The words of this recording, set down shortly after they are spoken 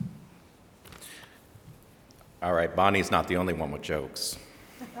All right, Bonnie's not the only one with jokes.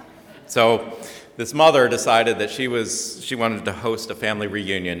 So this mother decided that she wanted to host a family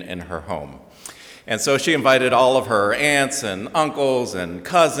reunion in her home. And so she invited all of her aunts and uncles and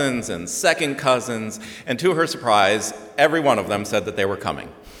cousins and second cousins, and to her surprise, every one of them said that they were coming.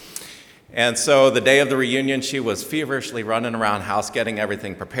 And so the day of the reunion, she was feverishly running around house, getting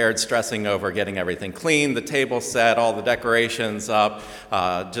everything prepared, stressing over getting everything clean, the table set, all the decorations up,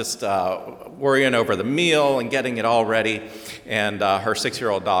 just worrying over the meal and getting it all ready, and her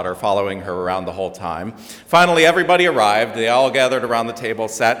 6-year-old daughter following her around the whole time. Finally, everybody arrived. They all gathered around the table,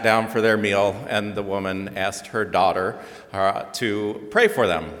 sat down for their meal, and the woman asked her daughter to pray for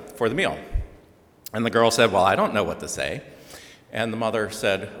them for the meal. And the girl said, "Well, I don't know what to say." And the mother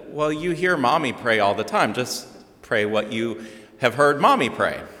said, "Well, you hear Mommy pray all the time. Just pray what you have heard Mommy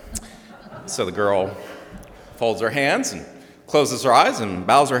pray." So the girl folds her hands and closes her eyes and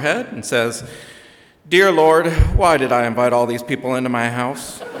bows her head and says, "Dear Lord, why did I invite all these people into my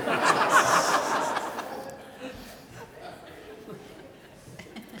house?"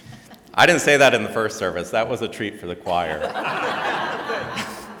 I didn't say that in the first service. That was a treat for the choir.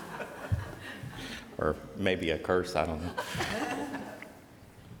 Or maybe a curse, I don't know.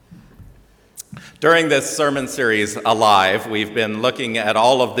 During this sermon series, Alive, we've been looking at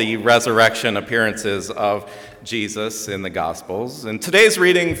all of the resurrection appearances of Jesus in the Gospels. And today's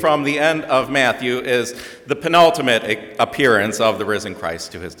reading from the end of Matthew is the penultimate appearance of the risen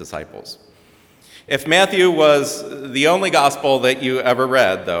Christ to his disciples. If Matthew was the only gospel that you ever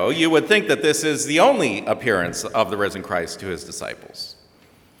read, though, you would think that this is the only appearance of the risen Christ to his disciples.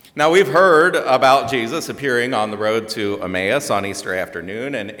 Now, we've heard about Jesus appearing on the road to Emmaus on Easter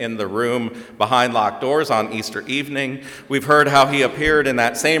afternoon and in the room behind locked doors on Easter evening. We've heard how he appeared in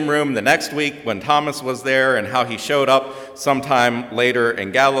that same room the next week when Thomas was there, and how he showed up sometime later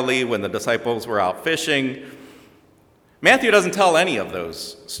in Galilee when the disciples were out fishing. Matthew doesn't tell any of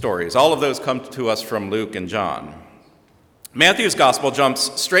those stories. All of those come to us from Luke and John. Matthew's gospel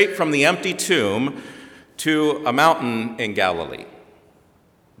jumps straight from the empty tomb to a mountain in Galilee.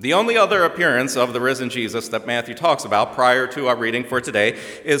 The only other appearance of the risen Jesus that Matthew talks about prior to our reading for today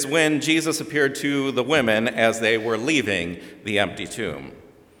is when Jesus appeared to the women as they were leaving the empty tomb.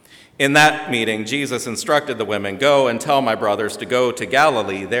 In that meeting, Jesus instructed the women, "Go and tell my brothers to go to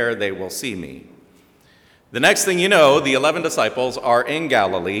Galilee. There they will see me." The next thing you know, the 11 disciples are in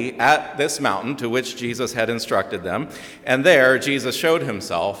Galilee at this mountain to which Jesus had instructed them, and there Jesus showed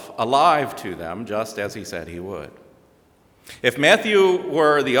himself alive to them just as he said he would. If Matthew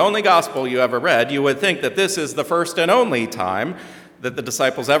were the only gospel you ever read, you would think that this is the first and only time that the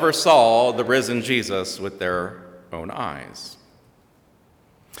disciples ever saw the risen Jesus with their own eyes.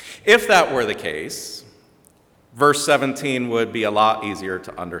 If that were the case, verse 17 would be a lot easier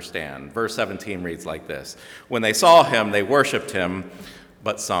to understand. Verse 17 reads like this: "When they saw him, they worshiped him,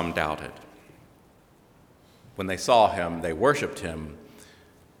 but some doubted." When they saw him, they worshiped him,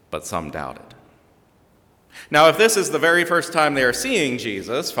 but some doubted. Now, if this is the very first time they are seeing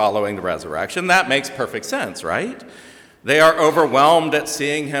Jesus following the resurrection, that makes perfect sense, right? They are overwhelmed at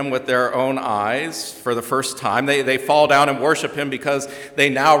seeing him with their own eyes for the first time. They fall down and worship him because they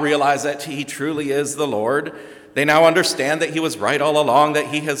now realize that he truly is the Lord. They now understand that he was right all along, that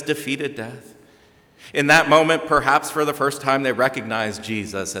he has defeated death. In that moment, perhaps for the first time, they recognize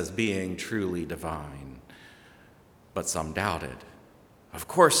Jesus as being truly divine. But some doubted. Of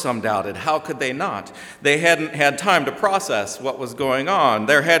course, some doubted. How could they not? They hadn't had time to process what was going on.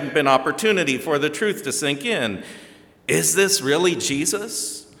 There hadn't been opportunity for the truth to sink in. Is this really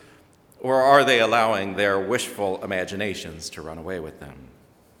Jesus? Or are they allowing their wishful imaginations to run away with them?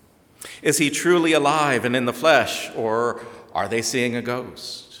 Is he truly alive and in the flesh, or are they seeing a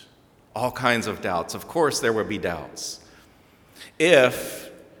ghost? All kinds of doubts. Of course, there would be doubts if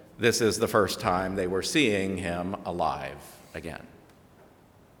this is the first time they were seeing him alive again.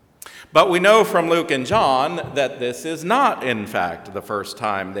 But we know from Luke and John that this is not, in fact, the first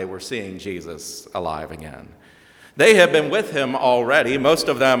time they were seeing Jesus alive again. They have been with him already, most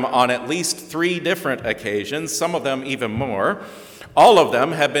of them on at least 3 different occasions, some of them even more. All of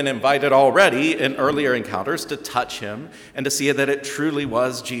them have been invited already in earlier encounters to touch him and to see that it truly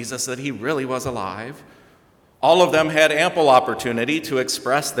was Jesus, that he really was alive. All of them had ample opportunity to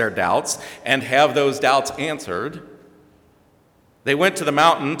express their doubts and have those doubts answered. They went to the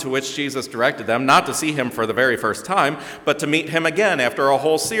mountain to which Jesus directed them, not to see him for the very first time, but to meet him again after a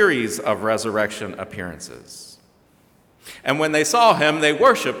whole series of resurrection appearances. And when they saw him, they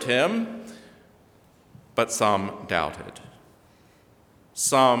worshiped him, but some doubted.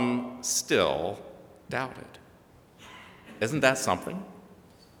 Some still doubted. Isn't that something?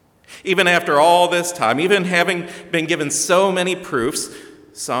 Even after all this time, even having been given so many proofs,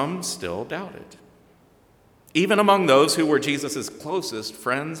 some still doubted. Even among those who were Jesus' closest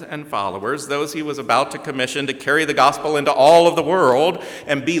friends and followers, those he was about to commission to carry the gospel into all of the world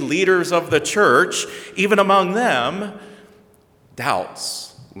and be leaders of the church, even among them,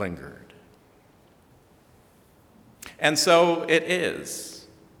 doubts lingered. And so it is.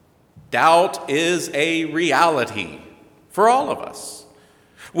 Doubt is a reality for all of us.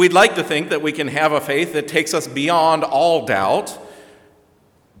 We'd like to think that we can have a faith that takes us beyond all doubt,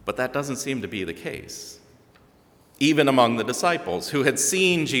 but that doesn't seem to be the case. Even among the disciples who had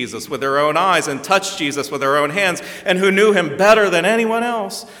seen Jesus with their own eyes and touched Jesus with their own hands and who knew him better than anyone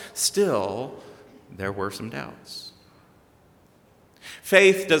else, still there were some doubts.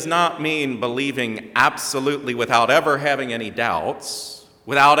 Faith does not mean believing absolutely without ever having any doubts,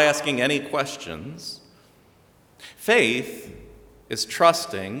 without asking any questions. Faith is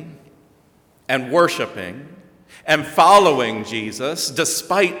trusting and worshiping and following Jesus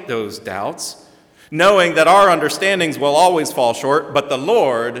despite those doubts, knowing that our understandings will always fall short, but the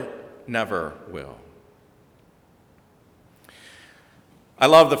Lord never will. I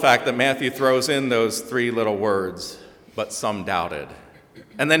love the fact that Matthew throws in those three little words, but some doubted.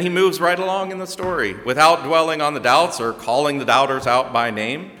 And then he moves right along in the story without dwelling on the doubts or calling the doubters out by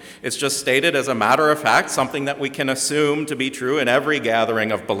name. It's just stated as a matter of fact, something that we can assume to be true in every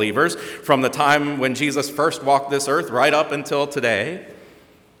gathering of believers from the time when Jesus first walked this earth right up until today.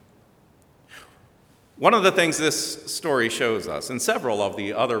 One of the things this story shows us, and several of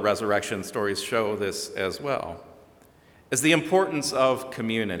the other resurrection stories show this as well, is the importance of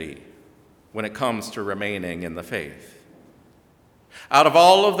community when it comes to remaining in the faith. Out of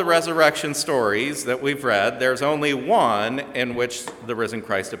all of the resurrection stories that we've read, there's only one in which the risen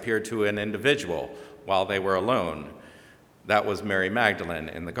Christ appeared to an individual while they were alone. That was Mary Magdalene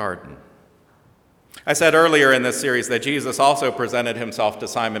in the garden. I said earlier in this series that Jesus also presented himself to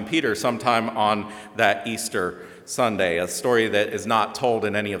Simon Peter sometime on that Easter Sunday, a story that is not told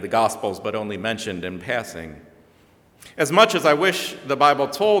in any of the Gospels but only mentioned in passing. As much as I wish the Bible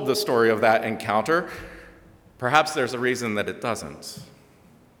told the story of that encounter, perhaps there's a reason that it doesn't.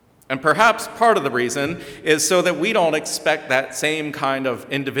 And perhaps part of the reason is so that we don't expect that same kind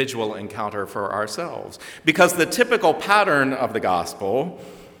of individual encounter for ourselves. Because the typical pattern of the gospel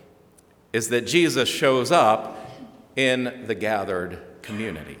is that Jesus shows up in the gathered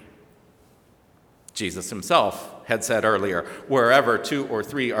community. Jesus himself had said earlier, "Wherever 2 or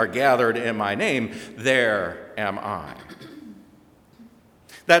 3 are gathered in my name, there am I."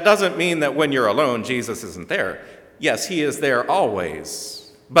 That doesn't mean that when you're alone, Jesus isn't there. Yes, he is there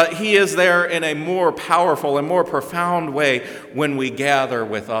always, but he is there in a more powerful and more profound way when we gather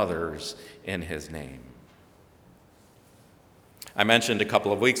with others in his name. I mentioned a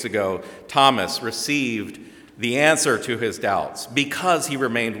couple of weeks ago, Thomas received the answer to his doubts because he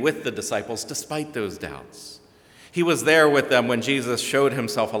remained with the disciples despite those doubts. He was there with them when Jesus showed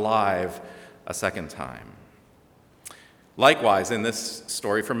himself alive a second time. Likewise, in this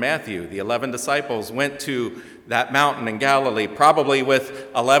story from Matthew, the 11 disciples went to that mountain in Galilee, probably with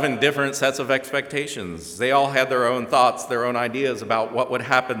 11 different sets of expectations. They all had their own thoughts, their own ideas about what would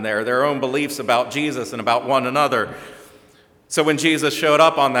happen there, their own beliefs about Jesus and about one another. So when Jesus showed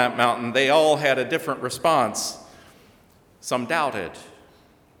up on that mountain, they all had a different response. Some doubted,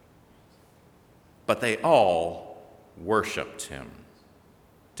 but they all worshiped him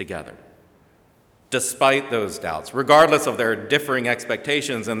together. Despite those doubts, regardless of their differing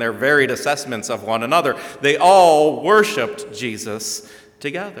expectations and their varied assessments of one another, they all worshiped Jesus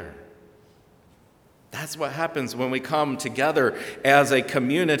together. That's what happens when we come together as a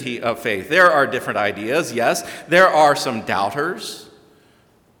community of faith. There are different ideas, yes. There are some doubters.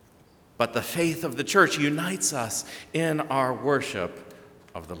 But the faith of the church unites us in our worship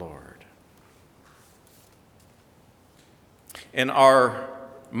of the Lord. In our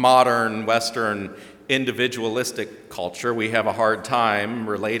modern, Western, individualistic culture, we have a hard time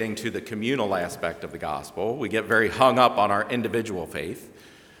relating to the communal aspect of the gospel. We get very hung up on our individual faith.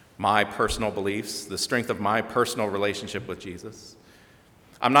 My personal beliefs, the strength of my personal relationship with Jesus.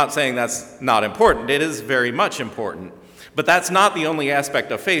 I'm not saying that's not important. It is very much important. But that's not the only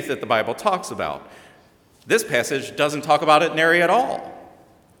aspect of faith that the Bible talks about. This passage doesn't talk about it nary at all.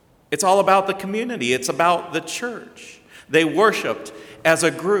 It's all about the community. It's about the church. They worshiped as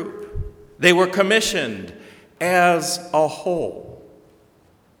a group. They were commissioned as a whole.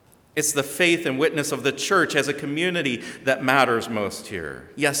 It's the faith and witness of the church as a community that matters most here.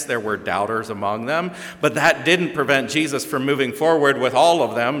 Yes, there were doubters among them, but that didn't prevent Jesus from moving forward with all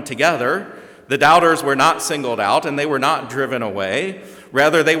of them together. The doubters were not singled out and they were not driven away.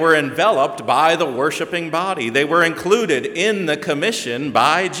 Rather, they were enveloped by the worshiping body. They were included in the commission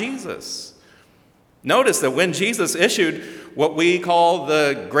by Jesus. Notice that when Jesus issued what we call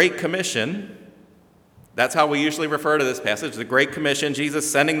the Great Commission, that's how we usually refer to this passage, the Great Commission,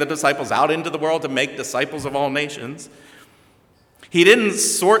 Jesus sending the disciples out into the world to make disciples of all nations. He didn't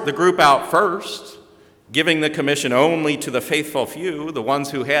sort the group out first, giving the commission only to the faithful few, the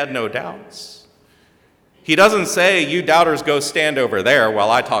ones who had no doubts. He doesn't say, you doubters go stand over there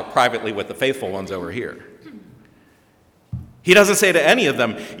while I talk privately with the faithful ones over here. He doesn't say to any of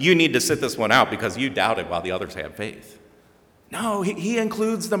them, you need to sit this one out because you doubted while the others had faith. No, he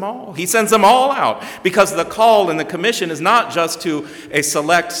includes them all. He sends them all out because the call and the commission is not just to a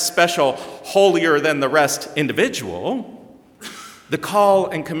select, special, holier than the rest individual. The call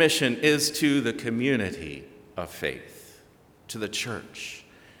and commission is to the community of faith, to the church.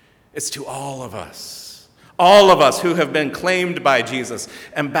 It's to all of us who have been claimed by Jesus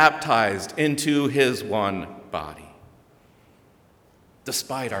and baptized into his one body,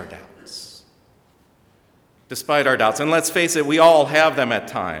 despite our doubts. Despite our doubts. And let's face it, we all have them at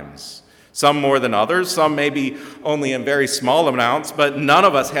times. Some more than others, some maybe only in very small amounts, but none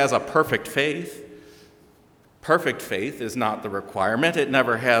of us has a perfect faith. Perfect faith is not the requirement. It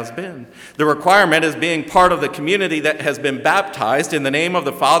never has been. The requirement is being part of the community that has been baptized in the name of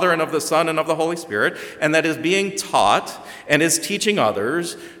the Father and of the Son and of the Holy Spirit, and that is being taught and is teaching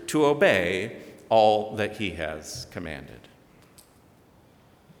others to obey all that he has commanded.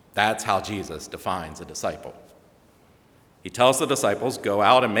 That's how Jesus defines a disciple. He tells the disciples, go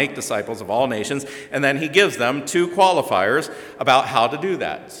out and make disciples of all nations, and then he gives them two qualifiers about how to do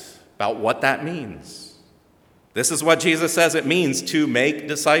that, about what that means. This is what Jesus says it means to make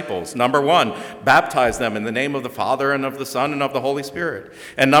disciples. Number one, baptize them in the name of the Father and of the Son and of the Holy Spirit.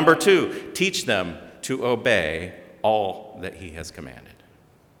 And number two, teach them to obey all that he has commanded.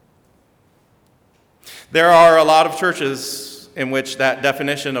 There are a lot of churches in which that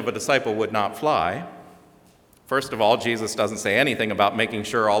definition of a disciple would not fly. First of all, Jesus doesn't say anything about making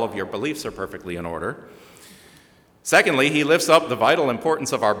sure all of your beliefs are perfectly in order. Secondly, he lifts up the vital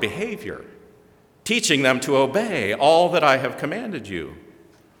importance of our behavior, teaching them to obey all that I have commanded you.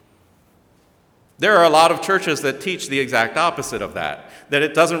 There are a lot of churches that teach the exact opposite of that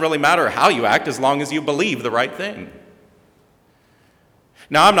it doesn't really matter how you act as long as you believe the right thing.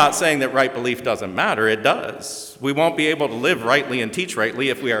 Now, I'm not saying that right belief doesn't matter. It does. We won't be able to live rightly and teach rightly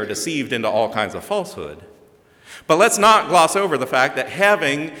if we are deceived into all kinds of falsehood. But let's not gloss over the fact that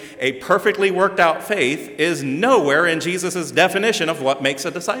having a perfectly worked out faith is nowhere in Jesus' definition of what makes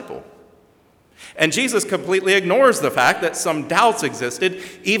a disciple. And Jesus completely ignores the fact that some doubts existed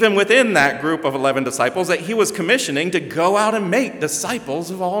even within that group of 11 disciples that he was commissioning to go out and make disciples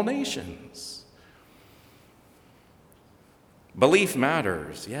of all nations. Belief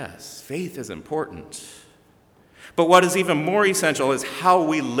matters, yes. Faith is important. But what is even more essential is how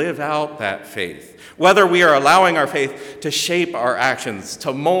we live out that faith. Whether we are allowing our faith to shape our actions,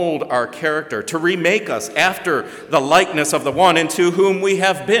 to mold our character, to remake us after the likeness of the one into whom we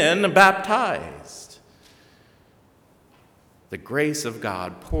have been baptized. The grace of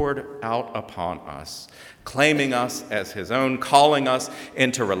God poured out upon us, claiming us as his own, calling us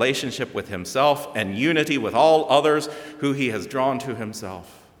into relationship with himself and unity with all others who he has drawn to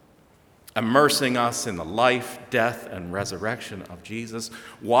himself. Immersing us in the life, death, and resurrection of Jesus,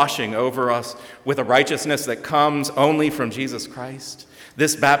 washing over us with a righteousness that comes only from Jesus Christ.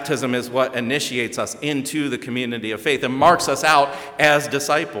 This baptism is what initiates us into the community of faith and marks us out as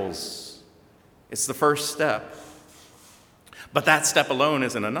disciples. It's the first step. But that step alone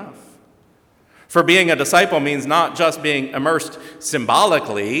isn't enough. For being a disciple means not just being immersed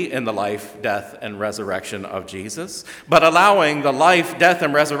symbolically in the life, death, and resurrection of Jesus, but allowing the life, death,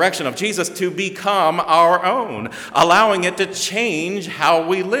 and resurrection of Jesus to become our own, allowing it to change how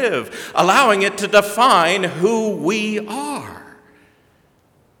we live, allowing it to define who we are,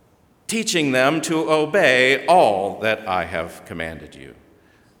 teaching them to obey all that I have commanded you.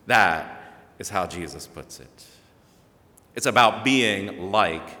 That is how Jesus puts it. It's about being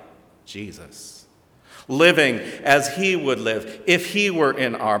like Jesus. Living as he would live if he were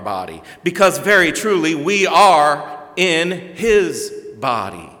in our body. Because very truly, we are in his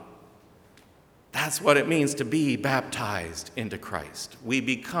body. That's what it means to be baptized into Christ. We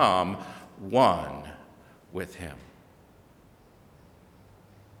become one with him.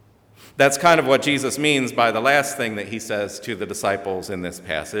 That's kind of what Jesus means by the last thing that he says to the disciples in this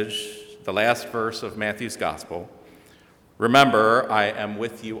passage, the last verse of Matthew's gospel. Remember, I am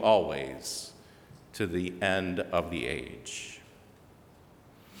with you always, to the end of the age.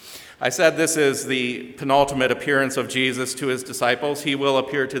 I said this is the penultimate appearance of Jesus to his disciples. He will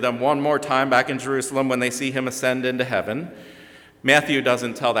appear to them one more time back in Jerusalem when they see him ascend into heaven. Matthew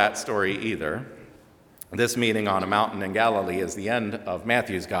doesn't tell that story either. This meeting on a mountain in Galilee is the end of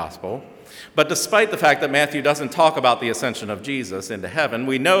Matthew's gospel. But despite the fact that Matthew doesn't talk about the ascension of Jesus into heaven,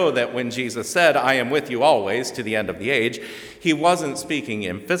 we know that when Jesus said, "I am with you always to the end of the age," he wasn't speaking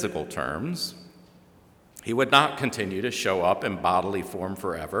in physical terms. He would not continue to show up in bodily form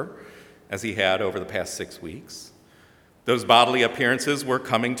forever, as he had over the past 6 weeks. Those bodily appearances were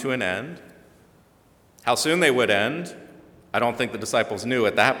coming to an end. How soon they would end, I don't think the disciples knew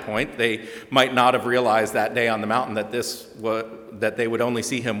at that point. They might not have realized that day on the mountain that they would only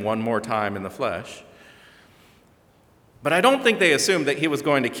see him one more time in the flesh. But I don't think they assumed that he was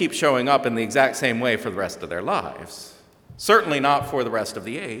going to keep showing up in the exact same way for the rest of their lives. Certainly not for the rest of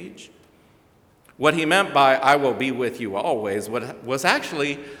the age. What he meant by "I will be with you always" was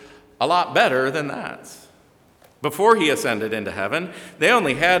actually a lot better than that. Before he ascended into heaven, they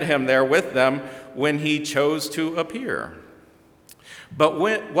only had him there with them when he chose to appear. But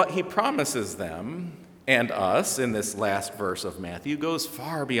what he promises them and us in this last verse of Matthew goes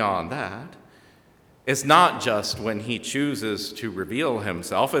far beyond that. It's not just when he chooses to reveal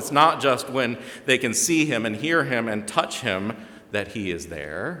himself. It's not just when they can see him and hear him and touch him that he is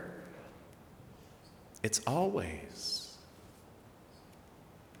there. It's always.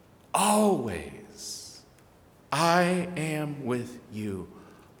 Always. I am with you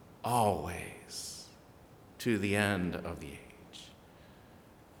always to the end of the age.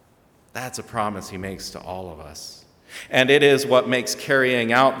 That's a promise he makes to all of us. And it is what makes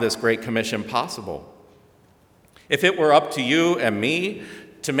carrying out this Great Commission possible. If it were up to you and me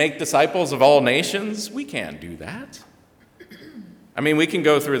to make disciples of all nations, we can't do that. I mean, we can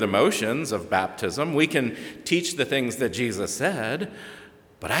go through the motions of baptism. We can teach the things that Jesus said,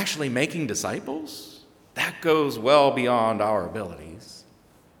 but actually making disciples, that goes well beyond our abilities.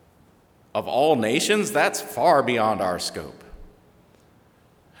 Of all nations, that's far beyond our scope.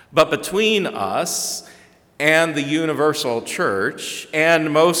 But between us and the universal church,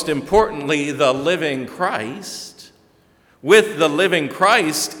 and most importantly, the living Christ, with the living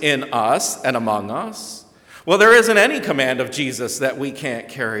Christ in us and among us, well, there isn't any command of Jesus that we can't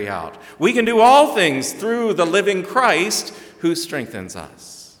carry out. We can do all things through the living Christ who strengthens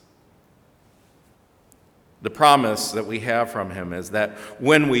us. The promise that we have from him is that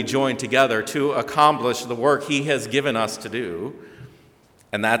when we join together to accomplish the work he has given us to do,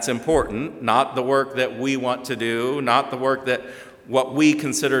 and that's important, not the work that we want to do, not the work that what we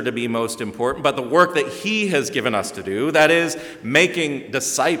consider to be most important, but the work that he has given us to do, that is making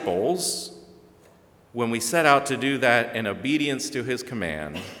disciples. When we set out to do that in obedience to his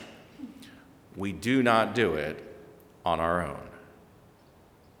command, we do not do it on our own.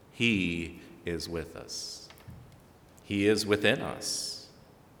 He is with us. He is within us.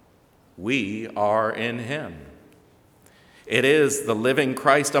 We are in him. It is the living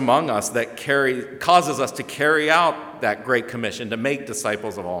Christ among us that causes us to carry out that great commission to make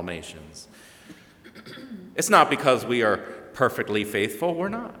disciples of all nations. It's not because we are perfectly faithful. We're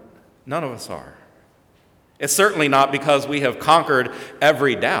not. None of us are. It's certainly not because we have conquered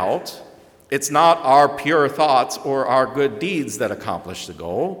every doubt. It's not our pure thoughts or our good deeds that accomplish the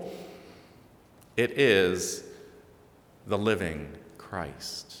goal. It is the living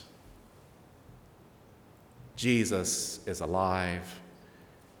Christ. Jesus is alive,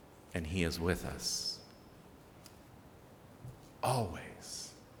 and he is with us.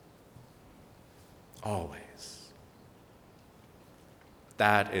 Always. Always.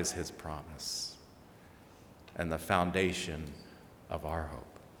 That is his promise and the foundation of our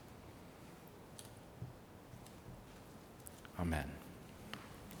hope. Amen.